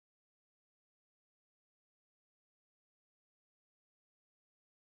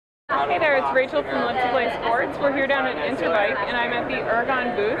Hey there, it's Rachel from Live to Play Sports. We're here down at Interbike, and I'm at the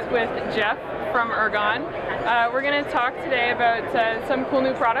Ergon booth with Jeff from Ergon. We're going to talk today about some cool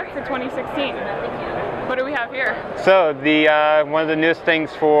new product for 2016. What do we have here? So one of the newest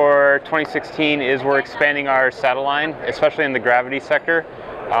things for 2016 is we're expanding our saddle line, especially in the gravity sector.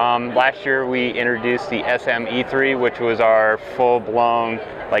 Last year we introduced the SMA3, which was our full-blown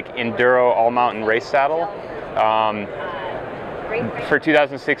like enduro all-mountain race saddle. For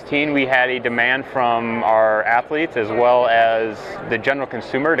 2016, we had a demand from our athletes as well as the general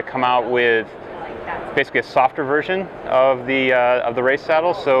consumer to come out with basically a softer version of the race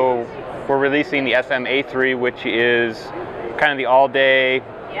saddle. So we're releasing the SMA3, which is kind of the all-day,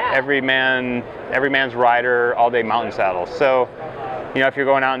 every man's rider, all-day mountain saddle. So, you know, if you're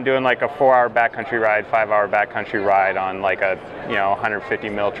going out and doing like a 4-hour backcountry ride, 5-hour backcountry ride on like a 150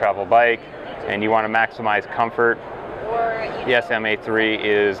 mil travel bike, and you want to maximize comfort, the SMA3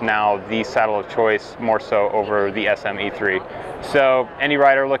 is now the saddle of choice, more so over the SMA3. So any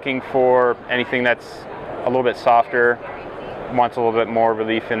rider looking for anything that's a little bit softer, wants a little bit more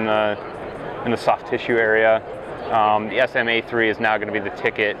relief in the soft tissue area, the SMA3 is now going to be the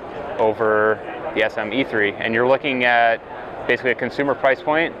ticket over the SME3. And you're looking at basically a consumer price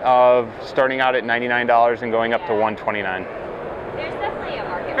point of starting out at $99 and going up to $129.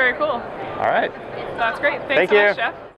 Very cool. All right. That's great. Thanks Thank so you. much, Jeff.